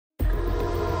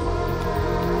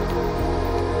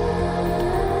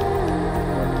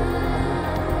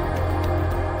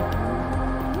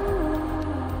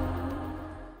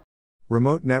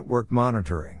Remote network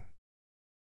monitoring.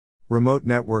 Remote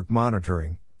network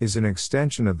monitoring is an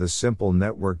extension of the simple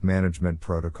network management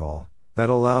protocol that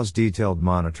allows detailed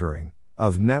monitoring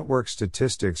of network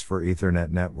statistics for Ethernet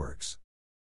networks.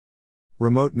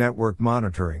 Remote network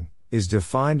monitoring is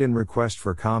defined in Request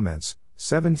for Comments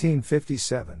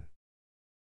 1757.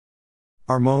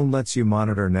 RMON lets you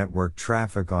monitor network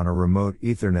traffic on a remote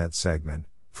Ethernet segment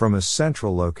from a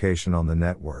central location on the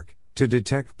network to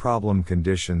detect problem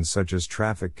conditions such as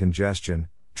traffic congestion,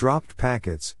 dropped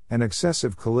packets, and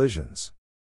excessive collisions.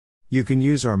 You can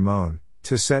use RMON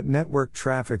to set network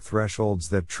traffic thresholds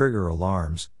that trigger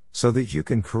alarms so that you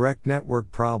can correct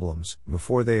network problems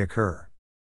before they occur.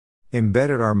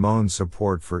 Embedded RMON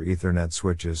support for Ethernet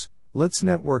switches lets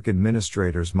network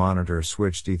administrators monitor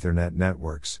switched Ethernet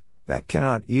networks that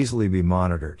cannot easily be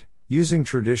monitored using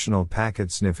traditional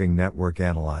packet-sniffing network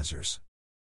analyzers.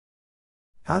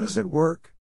 How does it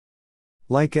work?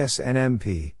 Like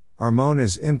SNMP, RMON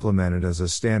is implemented as a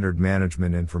standard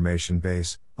management information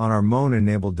base on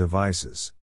RMON-enabled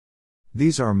devices.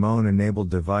 These RMON-enabled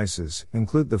devices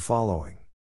include the following.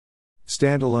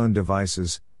 Standalone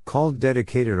devices, called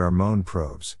dedicated RMON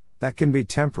probes, that can be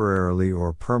temporarily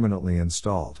or permanently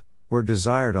installed, where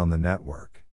desired on the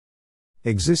network.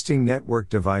 Existing network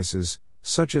devices,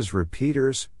 such as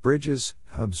repeaters, bridges,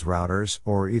 hubs, routers,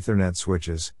 or Ethernet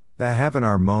switches, that have an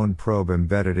RMON probe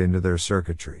embedded into their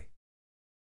circuitry.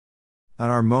 An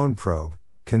RMON probe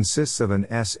consists of an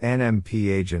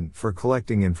SNMP agent for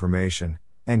collecting information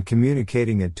and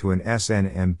communicating it to an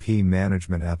SNMP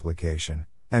management application,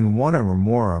 and one or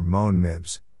more RMON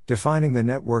MIBs, defining the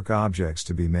network objects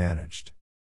to be managed.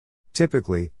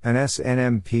 Typically, an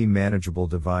SNMP-manageable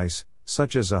device,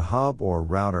 such as a hub or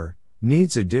router,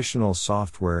 needs additional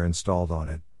software installed on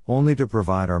it, only to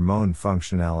provide RMON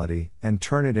functionality and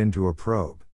turn it into a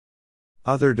probe.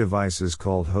 Other devices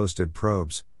called hosted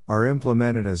probes are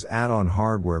implemented as add-on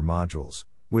hardware modules,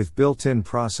 with built-in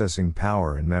processing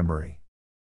power and memory.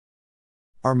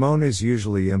 RMON is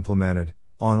usually implemented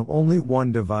on only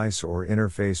one device or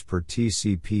interface per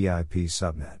TCP/IP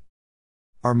subnet.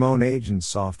 RMON agent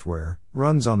software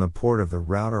runs on the port of the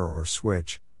router or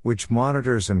switch, which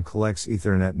monitors and collects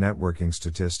Ethernet networking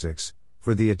statistics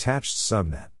for the attached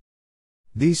subnet.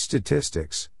 These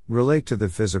statistics relate to the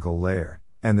physical layer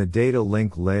and the data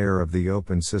link layer of the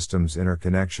Open Systems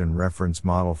Interconnection Reference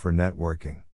Model for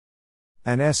networking.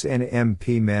 An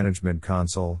SNMP management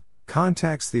console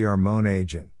contacts the RMON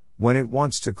agent when it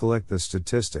wants to collect the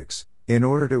statistics in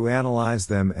order to analyze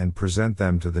them and present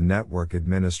them to the network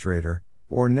administrator,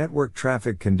 or network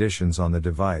traffic conditions on the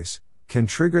device can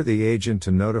trigger the agent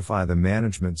to notify the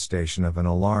management station of an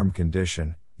alarm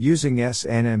condition using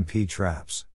SNMP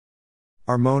traps.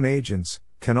 RMON agents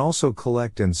can also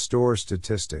collect and store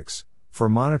statistics for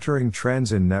monitoring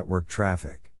trends in network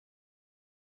traffic.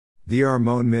 The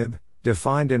RMON MIB,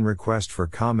 defined in Request for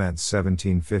Comments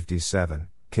 1757,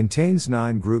 contains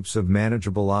 9 groups of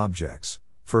manageable objects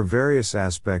for various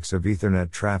aspects of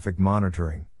Ethernet traffic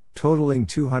monitoring, totaling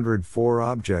 204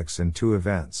 objects and 2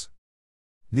 events.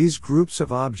 These groups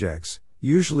of objects,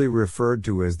 usually referred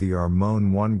to as the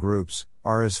RMON 1 groups,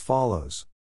 are as follows.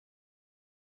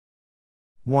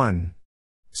 1.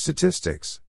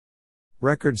 Statistics.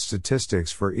 Record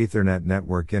statistics for Ethernet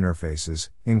network interfaces,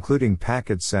 including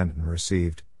packets sent and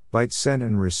received, bytes sent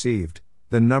and received,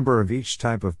 the number of each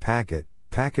type of packet,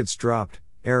 packets dropped,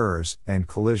 errors, and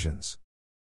collisions.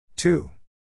 2.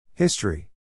 History.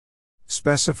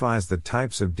 Specifies the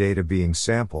types of data being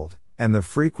sampled, and the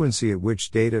frequency at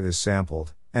which data is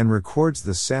sampled, and records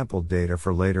the sampled data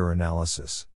for later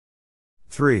analysis.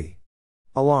 3.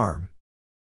 Alarm.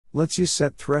 Lets you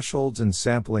set thresholds and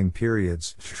sampling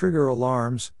periods to trigger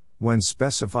alarms when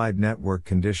specified network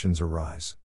conditions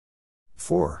arise.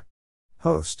 4.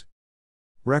 Host.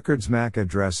 Records MAC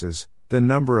addresses, the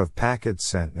number of packets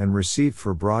sent and received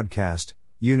for broadcast,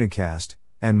 unicast,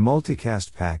 and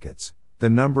multicast packets, the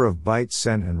number of bytes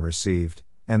sent and received,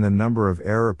 and the number of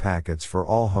error packets for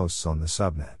all hosts on the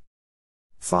subnet.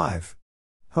 5.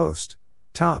 Host.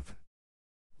 Top.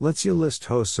 Lets you list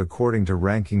hosts according to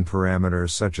ranking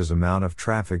parameters such as amount of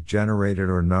traffic generated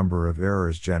or number of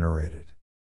errors generated.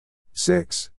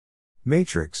 6.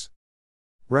 Matrix.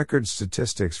 Records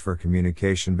statistics for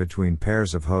communication between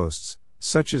pairs of hosts,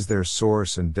 such as their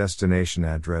source and destination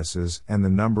addresses and the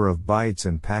number of bytes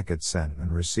and packets sent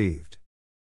and received.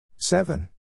 7.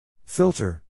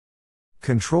 Filter.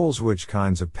 Controls which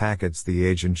kinds of packets the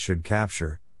agent should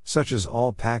capture, such as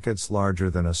all packets larger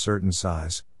than a certain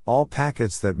size, all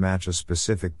packets that match a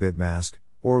specific bit mask,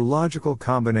 or logical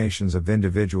combinations of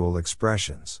individual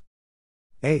expressions.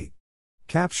 8.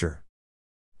 Capture.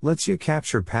 Lets you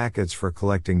capture packets for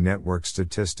collecting network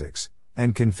statistics,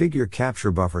 and configure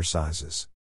capture buffer sizes.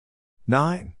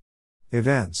 9.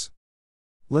 Events.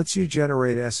 Lets you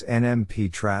generate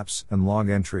SNMP traps and log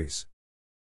entries.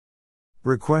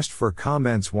 Request for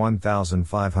comments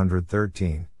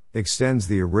 1513 extends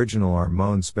the original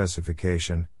RMON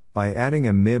specification by adding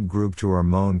a MIB group to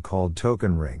RMON called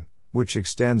token ring, which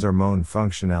extends RMON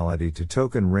functionality to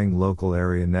token ring local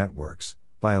area networks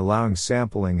by allowing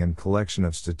sampling and collection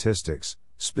of statistics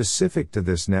specific to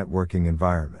this networking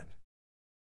environment.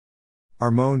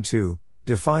 RMON 2,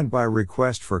 defined by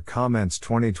request for comments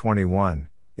 2021,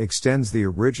 extends the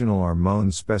original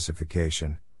RMON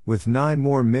specification with 9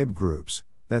 more MIB groups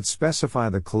that specify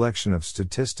the collection of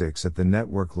statistics at the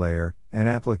network layer and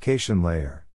application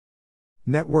layer.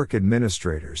 Network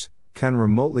administrators can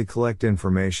remotely collect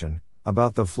information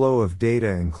about the flow of data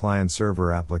in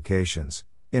client-server applications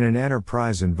in an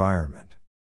enterprise environment.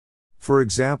 For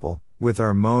example, with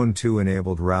RMON 2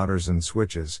 enabled routers and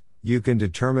switches, you can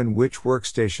determine which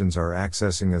workstations are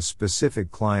accessing a specific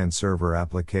client-server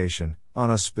application on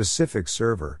a specific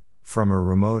server from a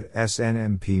remote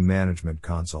SNMP management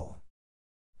console.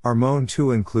 RMON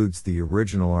 2 includes the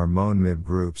original RMON MIB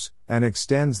groups and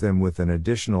extends them with an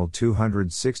additional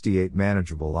 268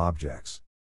 manageable objects.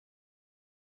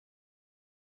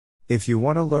 If you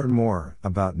want to learn more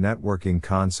about networking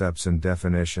concepts and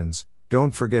definitions,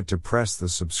 don't forget to press the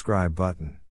subscribe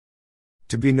button.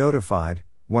 To be notified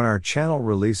when our channel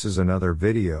releases another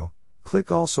video, click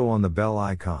also on the bell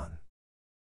icon.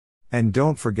 And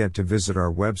don't forget to visit our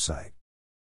website,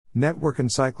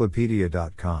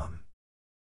 networkencyclopedia.com.